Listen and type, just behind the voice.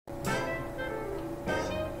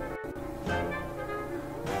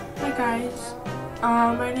guys,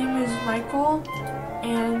 my name is Michael,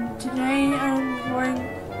 and today I'm going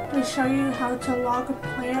to show you how to log a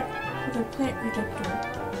plant with a plant predictor.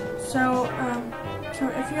 So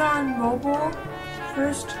if you're on mobile,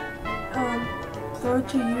 first go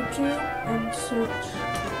to YouTube and search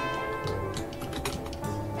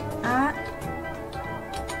at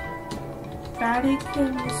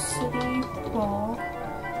Vatican City Ball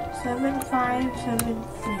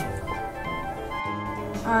 7573.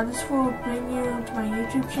 This will bring you to my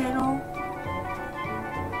YouTube channel.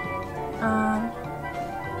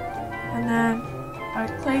 And then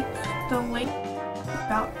click the link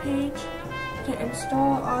about page to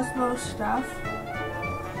install Osmo stuff,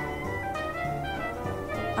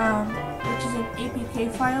 which is an APK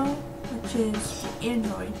file, which is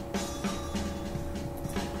Android.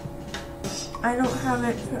 I don't have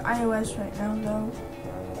it for iOS right now though,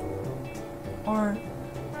 or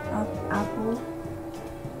Apple.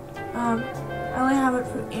 I only have it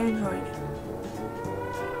for Android.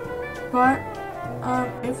 But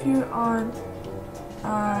if you're on,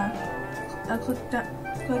 I'll click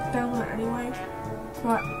download anyway.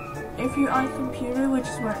 But if you're on computer, which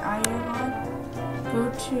is what I am on, go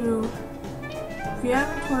to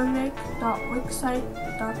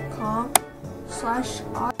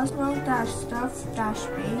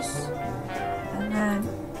vmtormic.wixsite.com/osmo-stuff-base, and then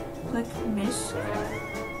click MISC.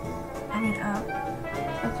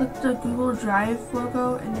 I click the Google Drive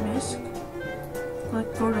logo in MISC.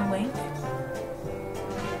 Click go to link,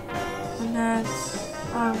 and then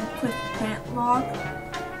click plant log.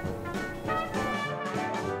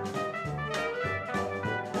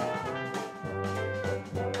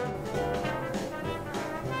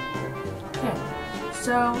 Okay,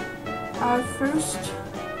 so first,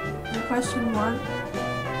 in question 1,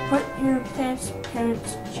 put your plant's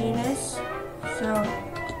parent's genus. So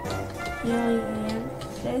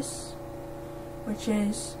Helianthus, which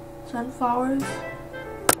is sunflowers,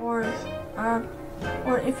 or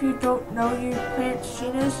if you don't know your plant's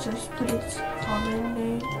genus, just put its common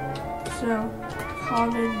name. So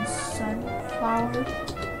common sunflower.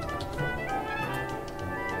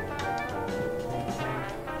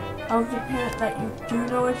 Of the plant that you do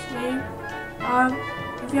know its name.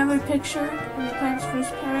 If you have a picture of your plant's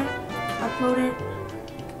first parent, upload it.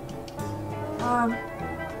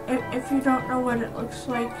 If you don't know what it looks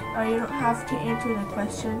like, you don't have to answer the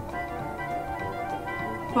question.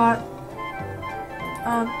 But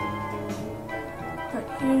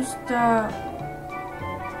here's the,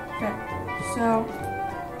 okay, so,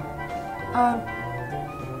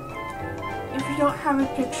 if you don't have a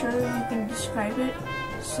picture, you can describe it.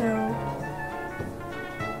 So,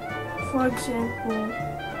 for example,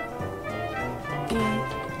 a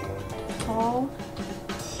tall,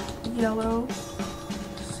 yellow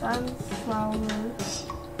sunflower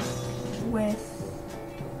with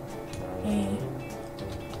a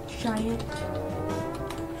giant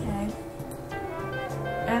head,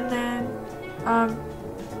 and then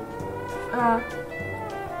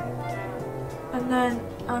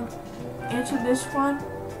answer this one.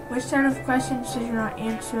 Which set of questions did you not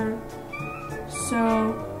answer?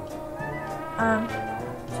 So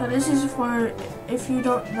this is for if you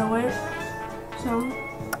don't know it. So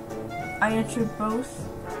I answered both.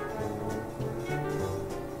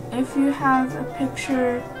 If you have a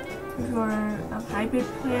picture of your hybrid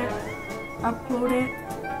plant, upload it.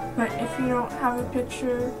 But if you don't have a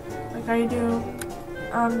picture, like I do,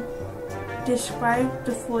 describe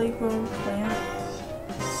the fully grown plant.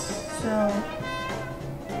 So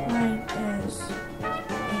mine is a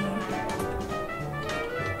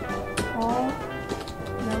tall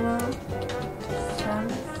yellow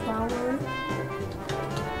sunflower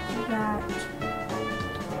that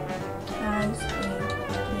has a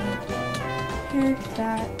big head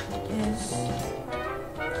that is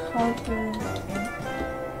covered in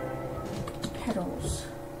petals.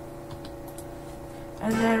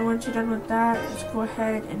 And then once you're done with that, just go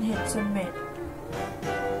ahead and hit submit.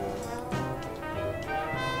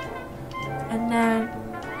 And then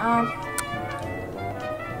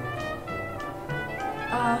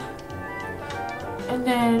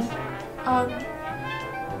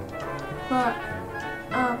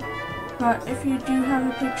but if you do have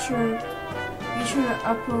a picture, be sure to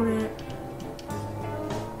upload it.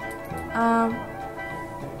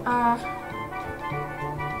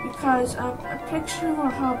 Because a picture will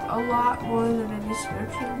help a lot more than a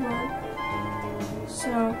description will.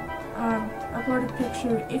 So upload a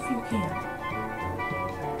picture if you can.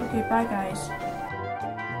 Okay, bye guys.